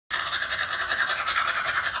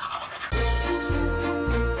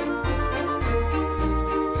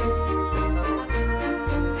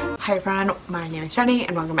Hi everyone, my name is Jenny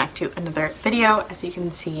and welcome back to another video. As you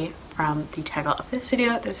can see from the title of this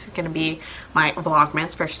video, this is going to be my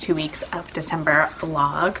Vlogmas first 2 weeks of December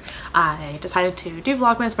vlog. I decided to do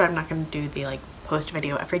Vlogmas, but I'm not going to do the post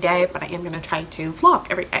video every day, but I am going to try to vlog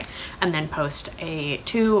every day and then post a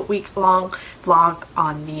 2-week long vlog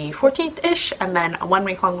on the 14th-ish, and then a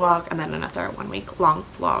 1-week long vlog, and then another 1-week long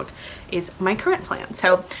vlog is my current plan.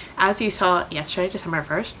 So as you saw yesterday, December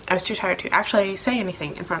 1st, I was too tired to actually say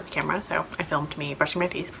anything in front of the camera, so I filmed me brushing my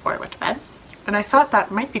teeth before I went to bed. And I thought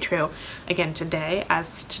that might be true again today,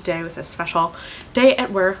 as today was a special day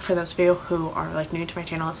at work. For those of you who are new to my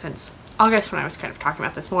channel since August, when I was kind of talking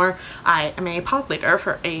about this more, I am a pod leader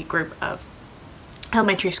for a group of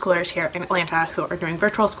elementary schoolers here in Atlanta who are doing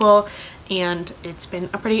virtual school, and it's been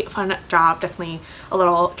a pretty fun job. Definitely a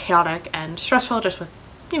little chaotic and stressful just with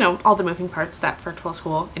all the moving parts that virtual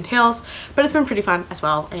school entails, but it's been pretty fun as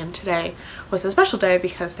well. And today was a special day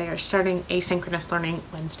because they are starting asynchronous learning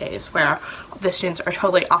Wednesdays, where the students are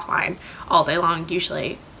totally offline all day long.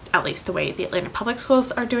 Usually, at least the way the Atlanta public schools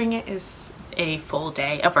are doing it, is a full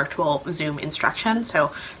day of virtual Zoom instruction.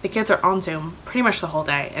 So the kids are on Zoom pretty much the whole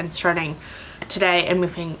day, and starting today and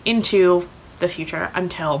moving into the future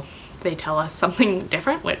until they tell us something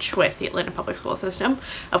different, which with the Atlanta public school system,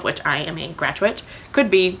 of which I am a graduate, could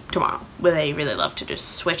be tomorrow, where they really love to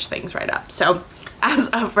just switch things right up. So as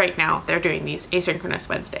of right now, they're doing these asynchronous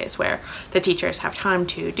Wednesdays where the teachers have time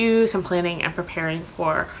to do some planning and preparing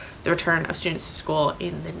for the return of students to school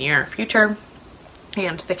in the near future,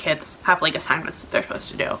 and the kids have assignments that they're supposed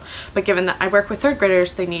to do. But given that I work with 3rd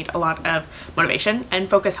graders, they need a lot of motivation and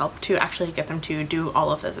focus help to actually get them to do all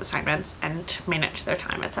of those assignments and manage their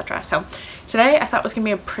time, etc. So today I thought was gonna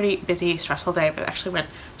be a pretty busy, stressful day, but it actually went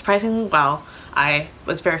surprisingly well. I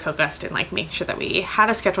was very focused in making sure that we had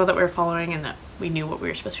a schedule that we were following and that we knew what we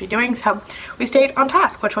were supposed to be doing, so we stayed on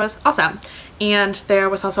task, which was awesome. And there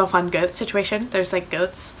was also a fun goat situation. There's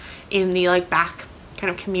goats in the back kind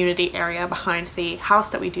of community area behind the house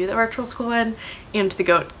that we do the virtual school in, and the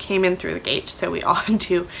goat came in through the gate, so we all had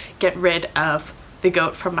to get rid of the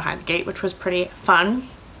goat from behind the gate, which was pretty fun.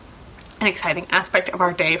 An exciting aspect of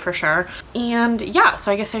our day for sure. And yeah,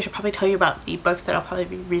 so I guess I should probably tell you about the books that I'll probably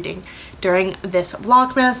be reading during this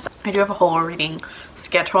Vlogmas. I do have a whole reading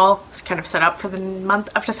schedule kind of set up for the month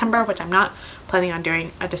of December, which I'm not planning on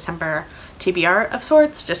doing a December TBR of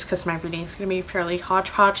sorts, just because my reading is going to be fairly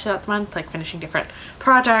hodgepodge throughout the month, finishing different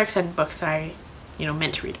projects and books that I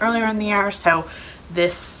meant to read earlier in the year. So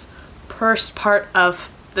this first part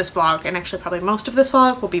of this vlog, and actually probably most of this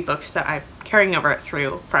vlog, will be books that I'm carrying over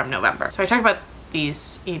through from November. So I talked about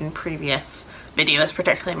these in previous videos,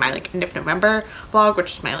 particularly my end of November vlog,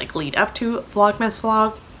 which is my lead up to Vlogmas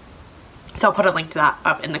vlog. So I'll put a link to that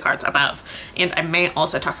up in the cards above, and I may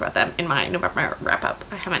also talk about them in my November wrap up.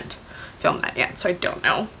 I haven't filmed that yet, so I don't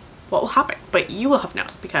know what will happen, but you will have known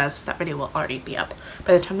because that video will already be up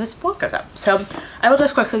by the time this vlog goes up. So I will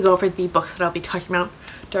just quickly go over the books that I'll be talking about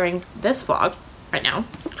during this vlog right now,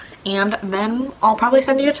 and then I'll probably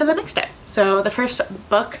send you to the next day. So the first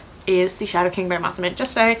book is The Shadow King by Maaza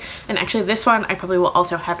just today, and actually this one I probably will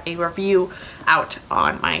also have a review out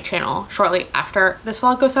on my channel shortly after this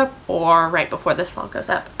vlog goes up, or right before this vlog goes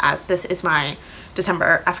up, as this is my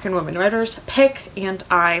December African Women Writers pick, and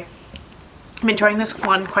I'm enjoying this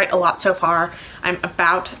one quite a lot so far. I'm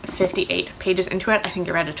about 58 pages into it. I think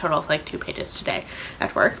I read a total of 2 pages today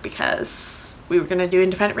at work because we were going to do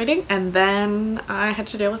independent reading, and then I had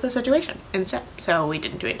to deal with the situation instead, so we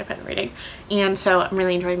didn't do independent reading. And so I'm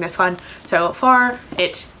really enjoying this one so far.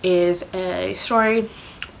 It is a story,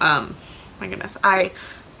 my goodness, as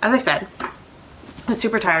I said, was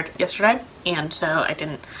super tired yesterday, and so I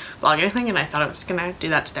didn't vlog anything, and I thought I was gonna do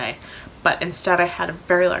that today, but instead I had a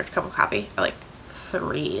very large cup of coffee at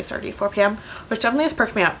 3:30, 4 p.m, which definitely has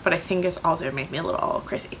perked me up, but I think has also made me a little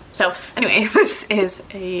crazy. So anyway, this is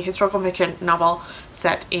a historical fiction novel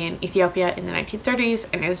set in Ethiopia in the 1930s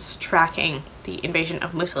and is tracking the invasion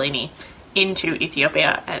of Mussolini into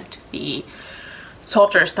Ethiopia and the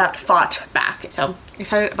soldiers that fought back. So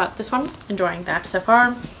excited about this one, enjoying that so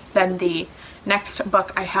far. Then the next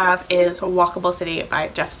book I have is Walkable City by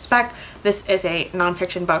Jeff Speck. This is a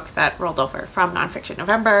nonfiction book that rolled over from Nonfiction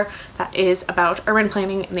November that is about urban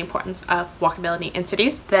planning and the importance of walkability in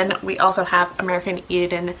cities. Then we also have American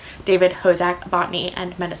Eden, David Hozar, Botany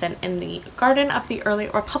and Medicine in the Garden of the Early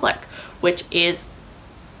Republic, which is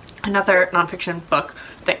another nonfiction book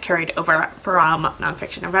that carried over from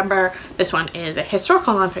Nonfiction November. This one is a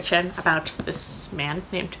historical nonfiction about this man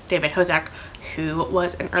named David Hozar, who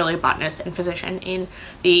was an early botanist and physician in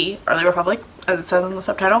the early Republic, as it says in the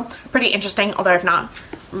subtitle. Pretty interesting, although I've not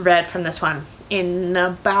read from this one in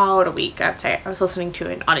about a week, I'd say. I was listening to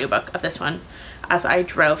an audiobook of this one as I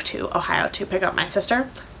drove to Ohio to pick up my sister,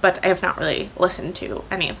 but I have not really listened to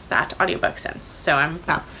any of that audiobook since. So I'm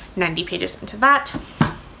about 90 pages into that.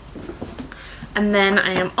 And then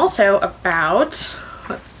I am also about,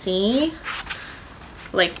 let's see,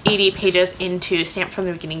 like 80 pages into Stamped from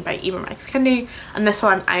the Beginning by Ibram X. Kendi. And this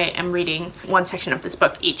one I am reading one section of this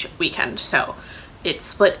book each weekend. So it's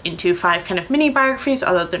split into 5 kind of mini biographies,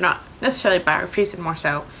 although they're not necessarily biographies and more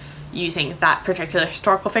so using that particular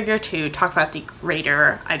historical figure to talk about the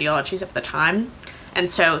greater ideologies of the time. And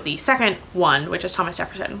so the second one, which is Thomas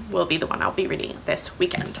Jefferson, will be the one I'll be reading this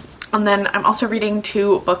weekend. And then I'm also reading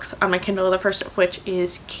 2 books on my Kindle, the first of which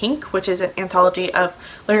is Kink, which is an anthology of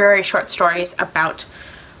literary short stories about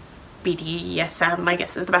BDSM, I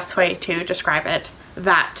guess is the best way to describe it,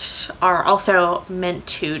 that are also meant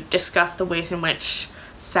to discuss the ways in which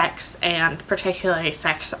sex, and particularly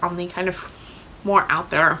sex on the kind of more out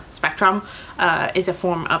there spectrum, is a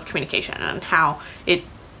form of communication and how it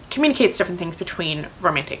communicates different things between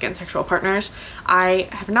romantic and sexual partners. I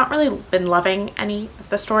have not really been loving any of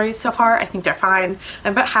the stories so far. I think they're fine.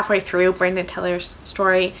 I'm about halfway through Brandon Taylor's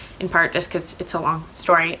story, in part just because it's a long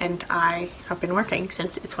story and I have been working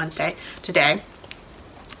since it's Wednesday today,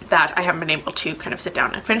 that I haven't been able to kind of sit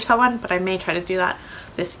down and finish that one, but I may try to do that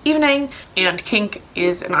this evening. And Kink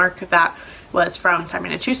is an arc that was from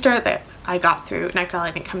Simon & Schuster that I got through Nightgall.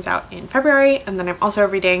 I think comes out in February. And then I'm also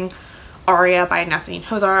reading Aria by Nazanine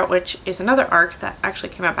Hozar, which is another arc that actually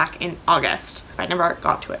came out back in August. I never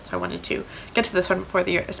got to it, so I wanted to get to this one before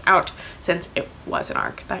the year is out, since it was an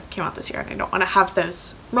arc that came out this year and I don't want to have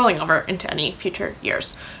those rolling over into any future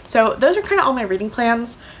years. So those are kind of all my reading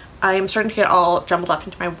plans. I am starting to get all jumbled up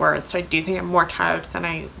into my words, so I do think I'm more tired than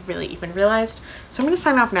I really even realized. So I'm going to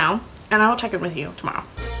sign off now, and I will check in with you tomorrow.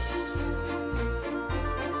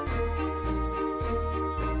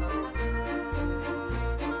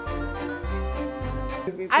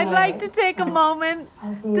 I'd like to take a moment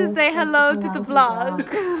to say hello to the vlog.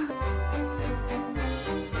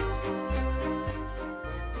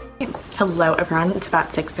 Hello everyone, it's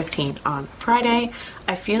about 6:15 on Friday.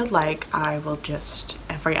 I feel like I will just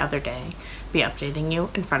every other day be updating you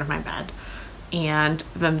in front of my bed, and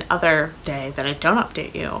then the other day that I don't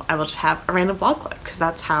update you, I will just have a random vlog clip, because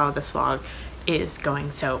that's how this vlog is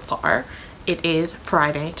going so far. It is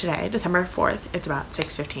Friday today, December 4th. It's about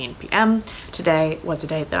 6:15 p.m. Today was a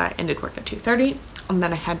day that I ended work at 2:30, and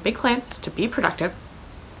then I had big plans to be productive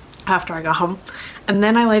after I got home, and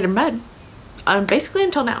then I laid in bed basically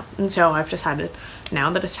until now. And so I've decided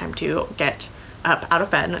now that it's time to get up out of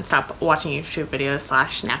bed and stop watching YouTube videos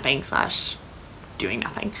slash napping slash doing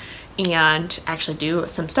nothing and actually do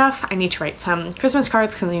some stuff. I need to write some Christmas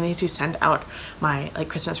cards because I need to send out my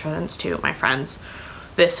Christmas presents to my friends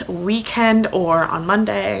this weekend or on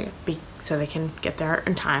Monday, so they can get there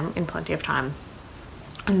in time, in plenty of time.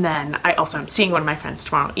 And then I also am seeing one of my friends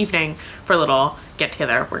tomorrow evening for a little get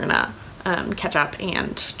together. We're gonna catch up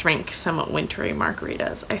and drink some wintry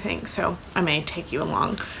margaritas, I think. So I may take you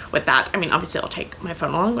along with that. I mean, obviously I'll take my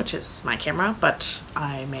phone along, which is my camera, but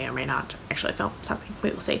I may or may not actually film something.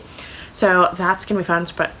 We will see. So that's gonna be fun,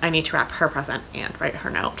 but I need to wrap her present and write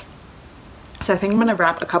her note. So I think I'm gonna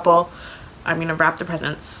wrap the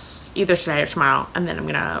presents either today or tomorrow, and then I'm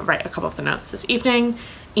gonna write a couple of the notes this evening.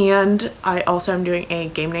 And I also am doing a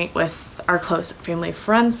game night with our close family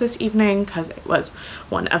friends this evening because it was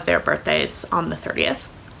one of their birthdays on the 30th.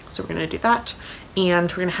 So we're gonna do that, and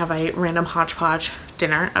we're gonna have a random hodgepodge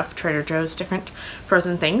dinner of Trader Joe's different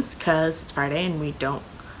frozen things because it's Friday and I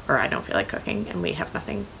don't feel like cooking and we have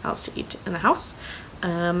nothing else to eat in the house.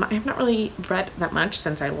 I have not really read that much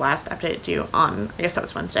since I last updated you on, I guess that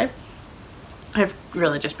was Wednesday. I've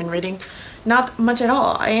really just been reading not much at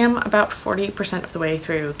all. I am about 40% of the way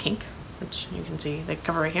through Kink, which you can see the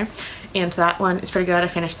cover right here, and that one is pretty good. I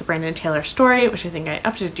finished the Brandon Taylor story, which I think I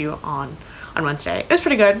updated you on Wednesday. It was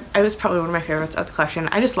pretty good. It was probably one of my favorites of the collection.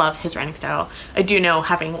 I just love his writing style. I do know,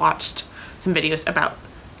 having watched some videos about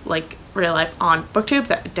real life on BookTube,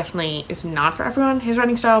 that it definitely is not for everyone, his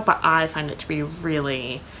writing style, but I find it to be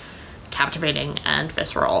really captivating and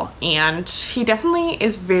visceral, and he definitely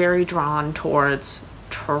is very drawn towards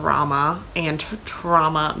trauma and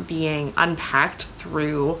trauma being unpacked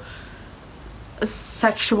through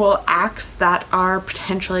sexual acts that are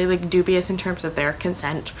potentially dubious in terms of their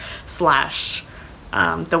consent slash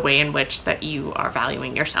the way in which that you are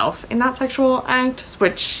valuing yourself in that sexual act,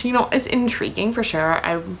 which, you know, is intriguing for sure.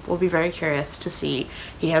 I will be very curious to see.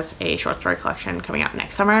 He has a short story collection coming out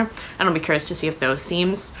next summer, and I'll be curious to see if those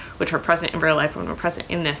themes, which were present in real life when were present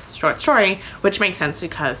in this short story, which makes sense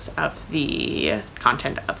because of the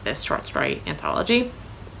content of this short story anthology.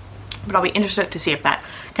 But I'll be interested to see if that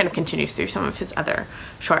kind of continues through some of his other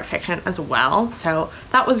short fiction as well. So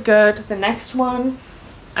that was good. The next one,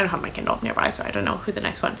 I don't have my Kindle nearby, so I don't know who the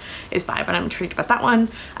next one is by, but I'm intrigued about that one.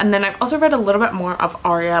 And then I've also read a little bit more of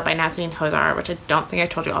Aria by Nazanine Hozar, which I don't think I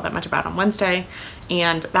told you all that much about on Wednesday.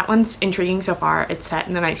 And that one's intriguing so far. It's set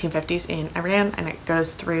in the 1950s in Iran, and it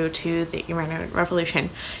goes through to the Iranian Revolution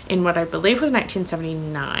in what I believe was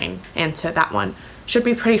 1979. And so that one should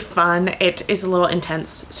be pretty fun. It is a little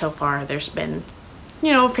intense so far. There's been,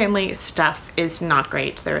 you know, family stuff is not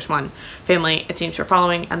great. There's one family it seems we're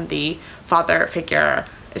following, and the father figure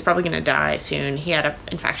is probably going to die soon. He had an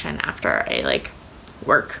infection after a like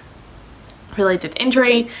work related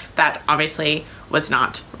injury that obviously was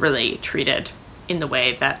not really treated in the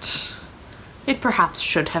way that it perhaps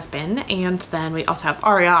should have been. And then we also have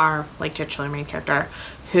Aria, our like titular main character,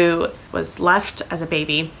 who was left as a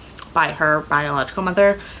baby by her biological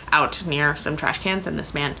mother out near some trash cans, and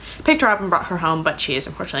this man picked her up and brought her home, but she is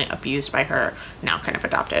unfortunately abused by her now kind of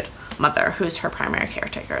adopted mother, who's her primary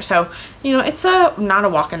caretaker. So, you know, it's not a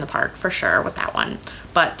walk in the park for sure with that one,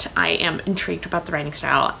 but I am intrigued about the writing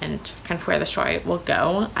style and kind of where the story will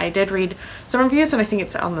go. I did read some reviews and I think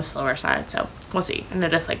it's on the slower side, so we'll see. And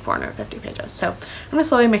it is like 450 pages, so I'm gonna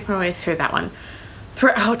slowly make my way through that one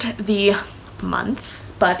throughout the month.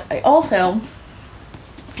 But I also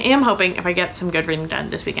am hoping, if I get some good reading done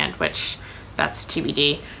this weekend, which that's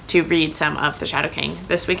TBD, to read some of The Shadow King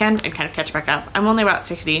this weekend and kind of catch back up. I'm only about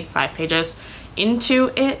 65 pages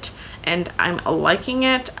into it and I'm liking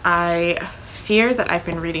it. I fear that I've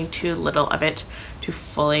been reading too little of it to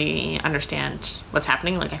fully understand what's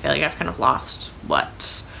happening. Like, I feel like I've kind of lost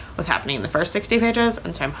what was happening in the first 60 pages,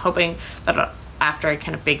 and so I'm hoping that after a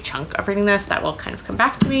kind of big chunk of reading this, that will kind of come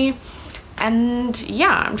back to me. And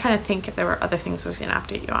yeah, I'm trying to think if there were other things I was going to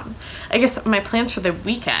update you on. I guess my plans for the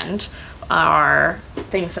weekend are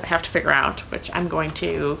things that I have to figure out, which I'm going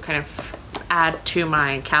to kind of add to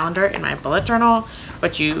my calendar in my bullet journal,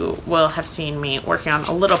 which you will have seen me working on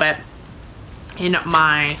a little bit in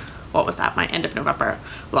my, what was that, my end of November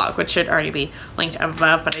vlog, which should already be linked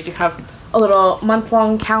above. But I do have a little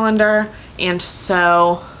month-long calendar, and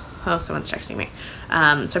so, oh, someone's texting me. So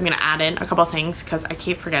I'm going to add in a couple things because I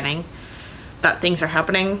keep forgetting that things are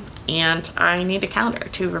happening, and I need a calendar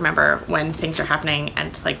to remember when things are happening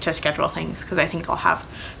and like to schedule things, because I think I'll have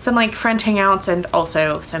some like friend hangouts and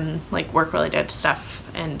also some like work related stuff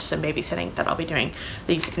and some babysitting that I'll be doing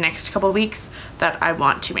these next couple of weeks that I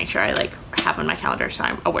want to make sure I like have on my calendar so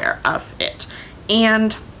I'm aware of it.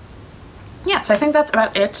 And yeah, so I think that's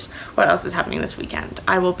about it. What else is happening this weekend?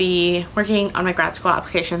 I will be working on my grad school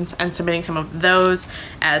applications and submitting some of those,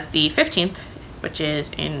 as the 15th, which is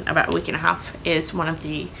in about a week and a half, is one of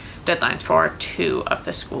the deadlines for 2 of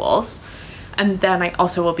the schools. And then I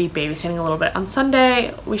also will be babysitting a little bit on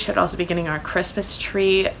Sunday. We should also be getting our Christmas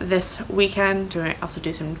tree this weekend. We might also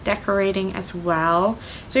do some decorating as well.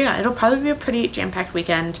 So yeah, it'll probably be a pretty jam-packed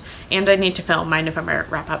weekend, and I need to film my November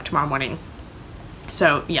wrap-up tomorrow morning.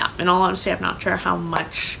 So yeah, in all honesty, I'm not sure how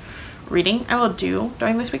much reading I will do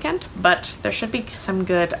during this weekend, but there should be some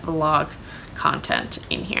good vlog content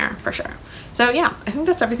in here for sure. So yeah, I think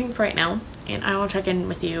that's everything for right now, and I will check in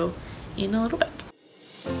with you in a little bit.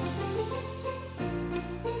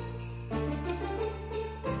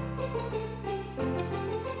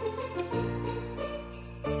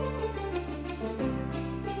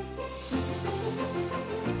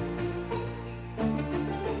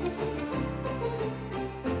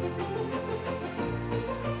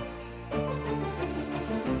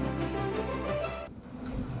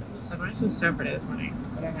 The sunrise was so pretty this morning,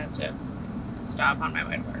 but I had to stop on my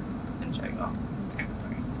way to work and show you all. It's kind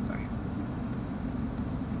of sorry.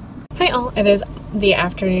 Hi all, it is the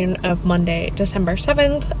afternoon of Monday, December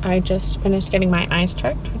 7th. I just finished getting my eyes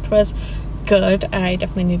checked, which was good. I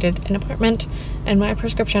definitely needed an appointment, and my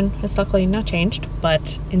prescription has luckily not changed,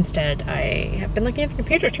 but instead I have been looking at the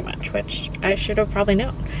computer too much, which I should have probably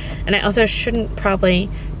known. And I also shouldn't probably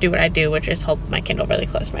do what I do, which is hold my Kindle really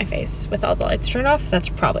close to my face with all the lights turned off. That's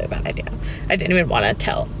probably a bad idea. I didn't even want to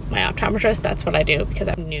tell my optometrist that's what I do, because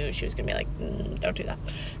I knew she was gonna be like, don't do that.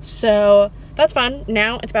 So that's fun.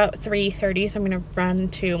 Now it's about 3:30, so I'm gonna run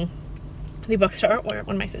to the bookstore where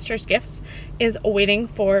one of my sister's gifts is waiting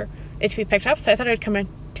for it to be picked up. So I thought I'd come and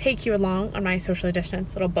take you along on my socially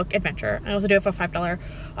distanced little book adventure. I also do have a $5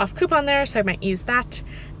 off coupon there, so I might use that.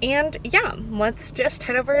 And yeah, let's just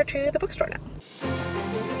head over to the bookstore now.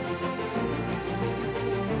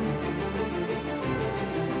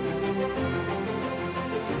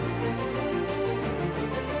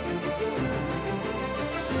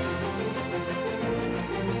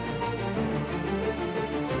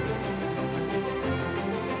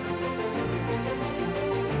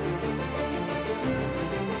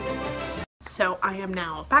 So I am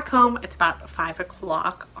now back home. It's about 5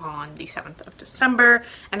 o'clock on the 7th of December,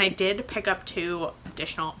 and I did pick up 2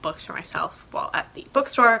 additional books for myself while at the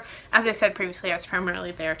bookstore. As I said previously, I was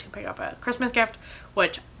primarily there to pick up a Christmas gift,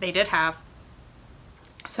 which they did have,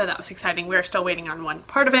 so that was exciting. We're still waiting on one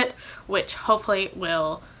part of it, which hopefully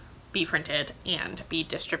will be printed and be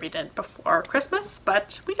distributed before Christmas,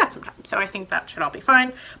 but we got some time, so I think that should all be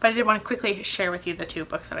fine. But I did want to quickly share with you the 2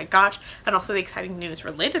 books that I got, and also the exciting news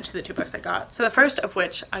related to the 2 books I got. So the first of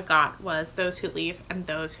which I got was Those Who Leave and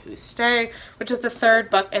Those Who Stay, which is the 3rd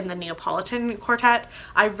book in the Neapolitan Quartet.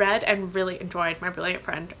 I read and really enjoyed My Brilliant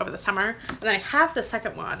Friend over the summer, and then I have the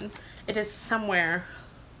 2nd one. It is somewhere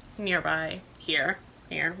nearby here,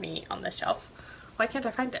 near me on this shelf. Why can't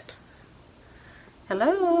I find it?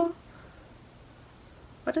 Hello?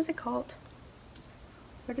 What is it called?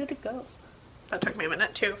 Where did it go? That took me a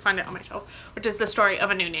minute to find it on my shelf, which is The Story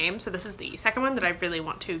of a New Name. So this is the 2nd one that I really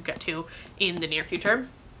want to get to in the near future.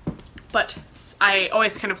 But I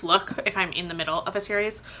always kind of look, if I'm in the middle of a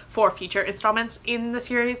series, for future installments in the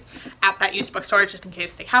series at that used bookstore, just in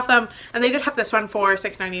case they have them. And they did have this one for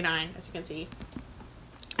 $6.99, as you can see.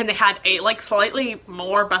 And they had a like slightly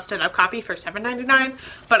more busted up copy for $7.99,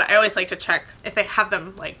 but I always like to check if they have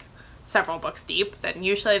them like several books deep, then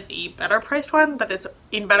usually the better priced one that is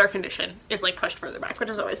in better condition is like pushed further back, which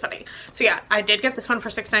is always funny. So yeah, I did get this one for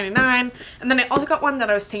 $6.99, and then I also got one that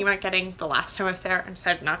I was thinking about getting the last time I was there and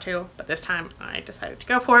decided not to, but this time I decided to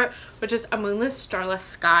go for it, which is A Moonless Starless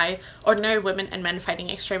Sky, Ordinary Women and Men Fighting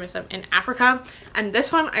Extremism in Africa. And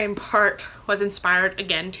this one I in part was inspired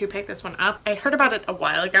again to pick this one up. I heard about it a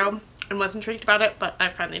while ago and was intrigued about it, but I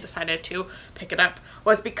finally decided to pick it up,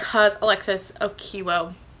 was because Alexis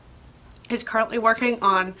Okiwo is currently working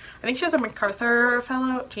on, I think she has a MacArthur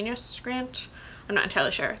Fellow Genius Grant. I'm not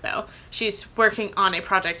entirely sure though. She's working on a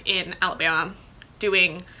project in Alabama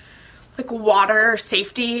doing like water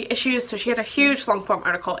safety issues. So she had a huge long form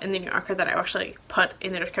article in the New Yorker that I actually put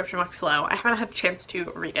in the description box below. I haven't had a chance to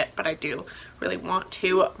read it, but I do really want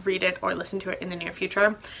to read it or listen to it in the near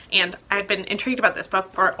future. And I've been intrigued about this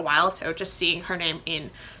book for a while, so just seeing her name in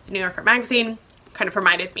the New Yorker magazine kind of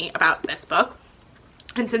reminded me about this book.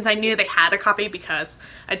 And since I knew they had a copy because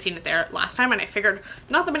I'd seen it there last time, and I figured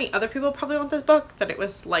not that many other people probably want this book, that it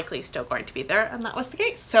was likely still going to be there, and that was the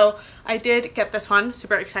case. So I did get this one,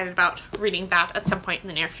 super excited about reading that at some point in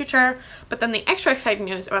the near future. But then the extra exciting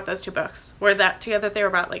news about those 2 books were that together they were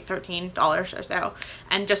about like $13 or so.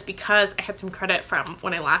 And just because I had some credit from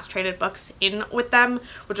when I last traded books in with them,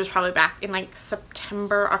 which was probably back in like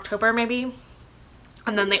September, October maybe.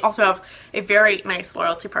 And then they also have a very nice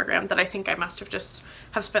loyalty program that I think I must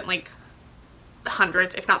have spent like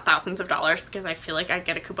hundreds, if not thousands of dollars, because I feel like I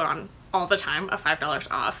get a coupon all the time of $5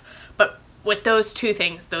 off. But with those 2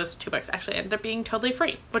 things, those 2 books actually ended up being totally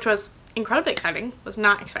free, which was incredibly exciting. Was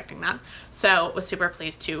not expecting that. So was super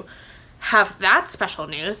pleased to have that special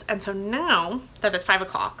news. And so now that it's 5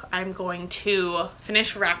 o'clock, I'm going to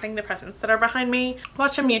finish wrapping the presents that are behind me,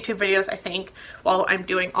 watch some YouTube videos I think while I'm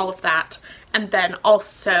doing all of that, and then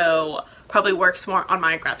also probably work some more on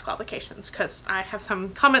my grad school applications, because I have some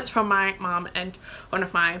comments from my mom and one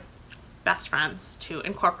of my best friends to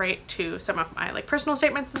incorporate to some of my like personal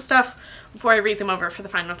statements and stuff before I read them over for the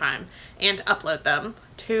final time and upload them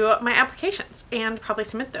to my applications, and probably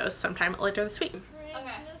submit those sometime later this week.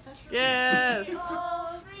 Yes!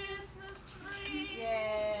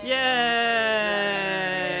 Yay!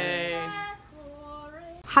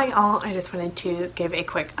 Hi all, I just wanted to give a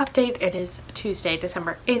quick update. It is Tuesday,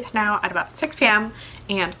 December 8th now at about 6 p.m.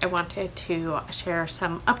 and I wanted to share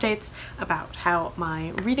some updates about how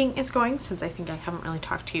my reading is going, since I think I haven't really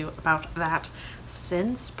talked to you about that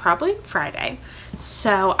since probably Friday.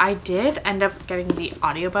 So I did end up getting the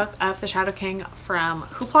audiobook of The Shadow King from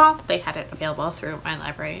Hoopla. They had it available through my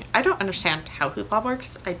library. I don't understand how Hoopla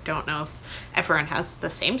works. I don't know if everyone has the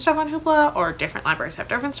same stuff on Hoopla or different libraries have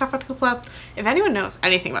different stuff on Hoopla. If anyone knows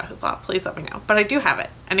anything about Hoopla, please let me know. But I do have it,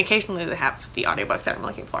 and occasionally they have the audiobook that I'm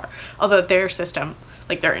looking for. Although their system,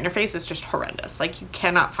 like their interface, is just horrendous. Like you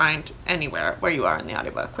cannot find anywhere where you are in the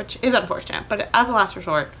audiobook, which is unfortunate, but as a last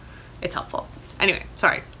resort, it's helpful. Anyway,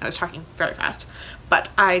 sorry, I was talking very fast. But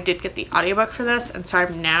I did get the audiobook for this, and so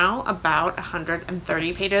I'm now about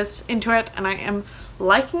 130 pages into it, and I am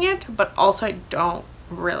liking it, but also I don't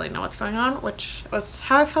really know what's going on, which was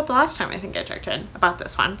how I felt the last time I think I checked in about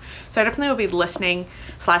this one. So I definitely will be listening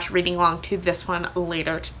 / reading along to this one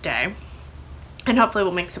later today, and hopefully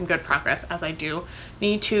we'll make some good progress, as I do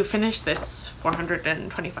need to finish this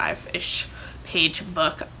 425-ish page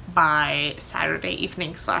book by Saturday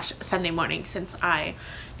evening / Sunday morning, since I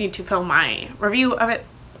need to film my review of it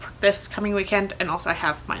this coming weekend, and also I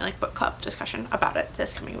have my like book club discussion about it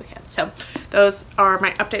this coming weekend. So those are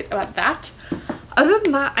my updates about that. Other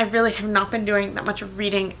than that, I really have not been doing that much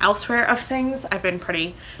reading elsewhere of things. I've been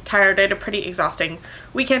pretty tired. I had a pretty exhausting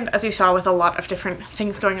weekend, as you saw, with a lot of different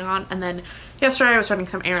things going on, and then yesterday I was running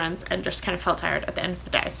some errands and just kind of felt tired at the end of the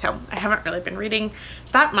day. So I haven't really been reading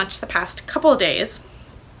that much the past couple of days.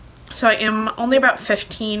 So I am only about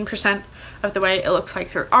 15% of the way, it looks like,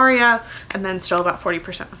 through Aria, and then still about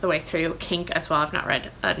 40% of the way through Kink as well. I've not read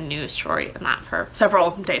a new story in that for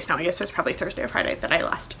several days now. I guess it was probably Thursday or Friday that I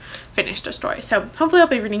last finished a story. So hopefully I'll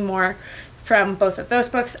be reading more from both of those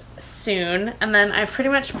books soon. And then I've pretty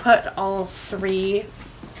much put all 3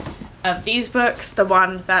 of these books, the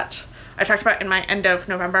one that I talked about in my end of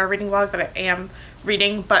November reading vlog that I am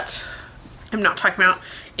reading, but I'm not talking about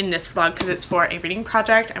in this vlog because it's for a reading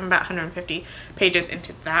project. I'm about 150 pages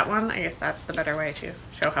into that one. I guess that's the better way to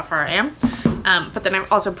show how far I am. But then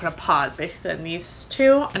I've also put a pause basically in these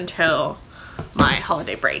 2 until my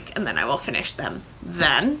holiday break, and then I will finish them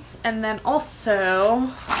then. And then also,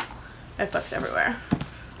 I have books everywhere.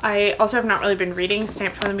 I also have not really been reading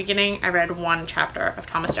Stamped from the Beginning. I read 1 chapter of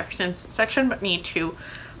Thomas Jefferson's section, but need to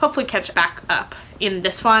hopefully catch back up in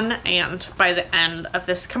this one, and by the end of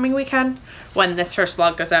this coming weekend, when this first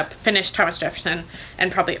vlog goes up, finish Thomas Jefferson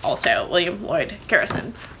and probably also William Lloyd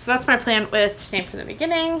Garrison. So that's my plan with Stamped from the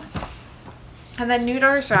Beginning. And then New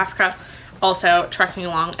Daughters of Africa, also trucking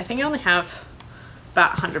along. I think I only have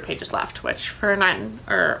about 100 pages left, which for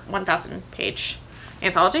a 1,000 page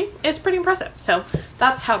anthology is pretty impressive. So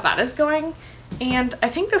that's how that is going. And I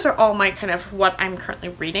think those are all my kind of what I'm currently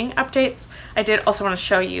reading updates. I did also want to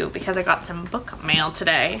show you, because I got some book mail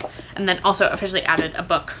today, and then also officially added a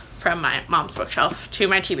book from my mom's bookshelf to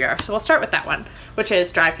my TBR. So we'll start with that one, which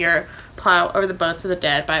is Drive Your Plow Over the Bones of the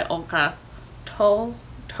Dead by Olga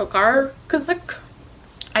Tokarczuk.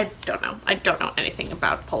 I don't know. I don't know anything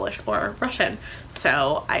about Polish or Russian,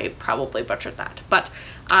 so I probably butchered that. But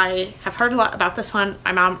I have heard a lot about this one.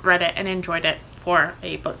 My mom read it and enjoyed it for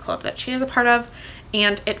a book club that she is a part of,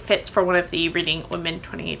 and it fits for one of the Reading Women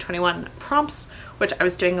 2021 prompts, which I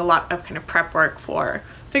was doing a lot of kind of prep work for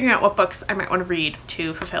figuring out what books I might want to read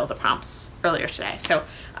to fulfill the prompts earlier today. So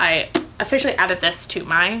I officially added this to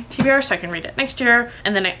my TBR so I can read it next year.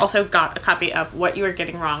 And then I also got a copy of What You Are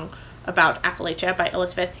Getting Wrong About Appalachia by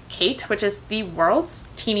Elizabeth Kate, which is the world's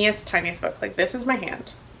tiniest book. Like, this is my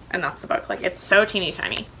hand, and that's the book. Like, it's so teeny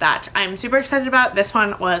tiny that I'm super excited about. This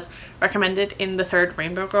one was recommended in the 3rd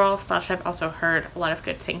Rainbow Girl / I've also heard a lot of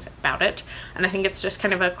good things about it, and I think it's just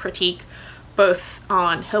kind of a critique both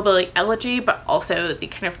on hillbilly elegy but also the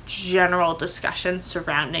kind of general discussion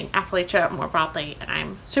surrounding Appalachia more broadly, and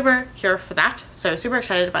I'm super here for that. So super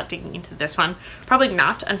excited about digging into this one. Probably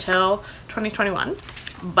not until 2021,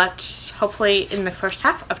 but hopefully in the first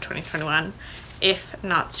half of 2021, if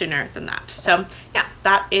not sooner than that. So yeah,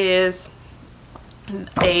 that is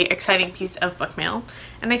a exciting piece of book mail,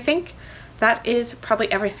 and I think that is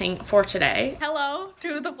probably everything for today. Hello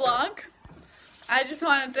to the vlog. I just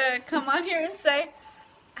wanted to come on here and say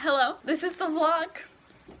hello. This is the vlog.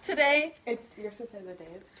 Today, You have to say the day.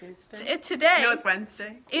 It's Tuesday. Today. No, it's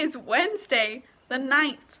Wednesday. Is Wednesday, the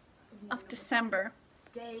 9th of December.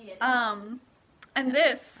 And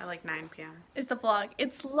this At like 9 p.m. is the vlog.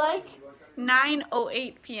 It's like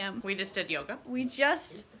 9:08 p.m. We just did yoga. We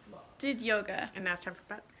just did yoga. And now it's time for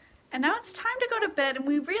bed. And now it's time to go to bed, and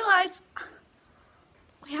we realized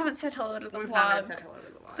we haven't said hello to the vlog. Not said hello to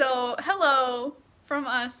the vlog. So hello from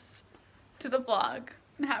us to the vlog,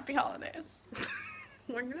 and happy holidays.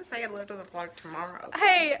 We're gonna say hello to the vlog tomorrow.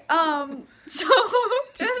 Hey, so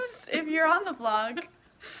just if you're on the vlog,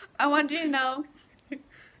 I want you to know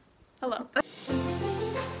hello.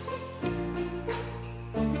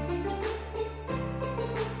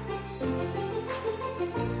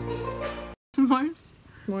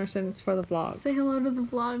 Morrison, it's for the vlog. Say hello to the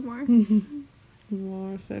vlog, Morris.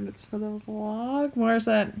 Morrison, it's for the vlog.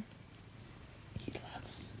 Morrison. He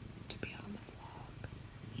loves to be on the vlog.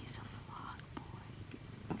 He's a vlog boy.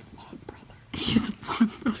 A vlog brother. He's a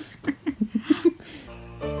vlog brother.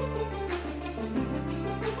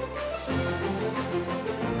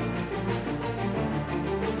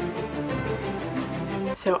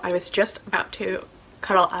 So I was just about to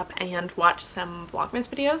cuddle up and watch some Vlogmas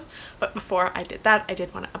videos, but before I did that I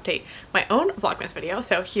did want to update my own Vlogmas video.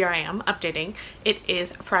 So here I am updating. It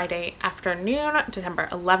is Friday afternoon, December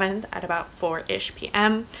 11th at about 4-ish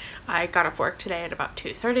p.m. I got off work today at about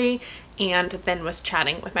 2:30 and then was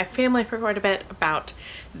chatting with my family for quite a bit about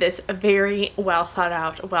this very well thought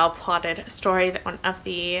out, well plotted story that one of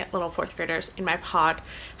the little 4th graders in my pod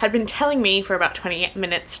had been telling me for about 20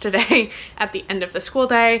 minutes today at the end of the school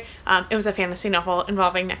day. It was a fantasy novel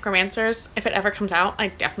involving necromancers. If it ever comes out, I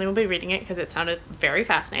definitely will be reading it because it sounded very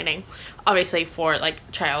fascinating. Obviously for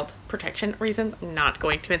like child protection reasons, I'm not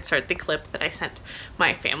going to insert the clip that I sent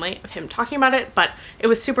my family of him talking about it, but it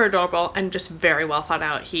was super adorable and just very well thought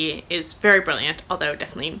out. He is very brilliant, although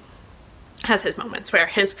definitely has his moments where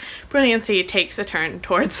his brilliancy takes a turn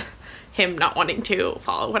towards him not wanting to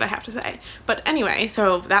follow what I have to say. But anyway,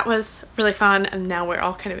 so that was really fun, and now we're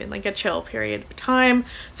all kind of in like a chill period of time.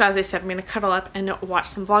 So as I said, I'm gonna cuddle up and watch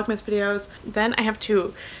some Vlogmas videos. Then I have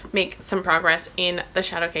to make some progress in The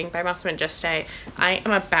Shadow King by Maaza and Mengiste. I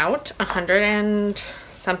am about 100 and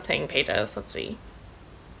something pages, let's see,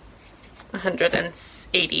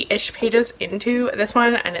 180-ish pages into this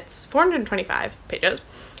one, and it's 425 pages.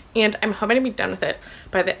 And I'm hoping to be done with it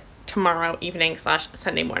by the tomorrow evening /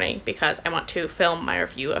 Sunday morning, because I want to film my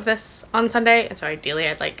review of this on Sunday, and so ideally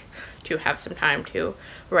I'd like to have some time to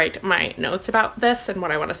write my notes about this and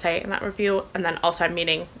what I want to say in that review. And then also I'm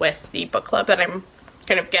meeting with the book club that I'm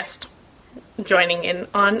kind of guest joining in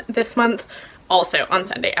on this month, also on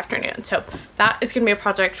Sunday afternoon. So that is going to be a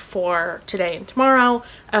project for today and tomorrow.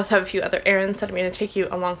 I also have a few other errands that I'm going to take you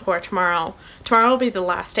along for tomorrow. Tomorrow will be the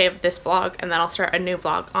last day of this vlog, and then I'll start a new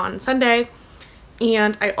vlog on Sunday.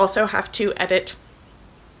 And I also have to edit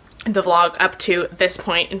the vlog up to this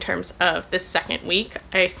point in terms of this second week.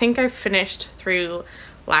 I think I've finished through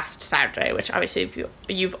last Saturday, which obviously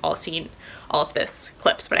you've all seen all of this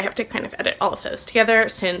clips, but I have to kind of edit all of those together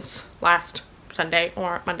since last Sunday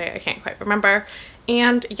or Monday, I can't quite remember.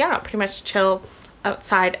 And yeah, pretty much chill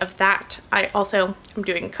outside of that. I also am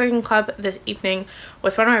doing a cooking club this evening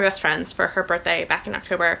with one of my best friends for her birthday back in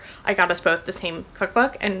October. I got us both the same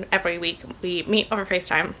cookbook, and every week we meet over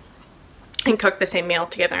FaceTime and cook the same meal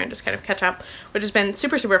together and just kind of catch up, which has been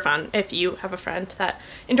super fun. If you have a friend that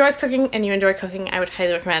enjoys cooking and you enjoy cooking, I would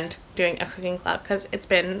highly recommend doing a cooking club because it's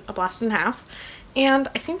been a blast and a half. And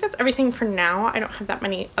I think that's everything for now. I don't have that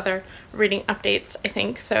many other reading updates, I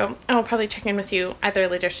think, so I'll probably check in with you either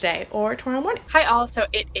later today or tomorrow morning. Hi all, so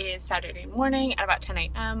it is Saturday morning at about 10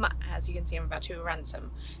 a.m. As you can see, I'm about to run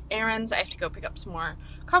some errands. I have to go pick up some more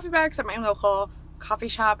coffee bags at my local coffee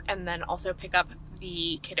shop, and then also pick up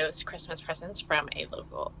the kiddos' Christmas presents from a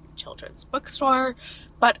local children's bookstore.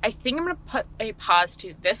 But I think I'm gonna put a pause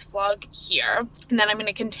to this vlog here, and then I'm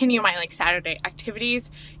gonna continue my like Saturday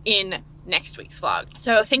activities in next week's vlog.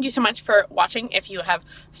 So thank you so much for watching. If you have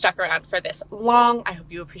stuck around for this long, I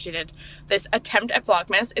hope you appreciated this attempt at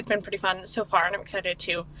Vlogmas. It's been pretty fun so far, and I'm excited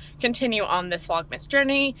to continue on this Vlogmas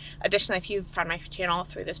journey. Additionally, if you've found my channel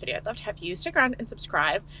through this video, I'd love to have you stick around and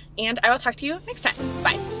subscribe, and I will talk to you next time.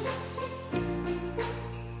 Bye.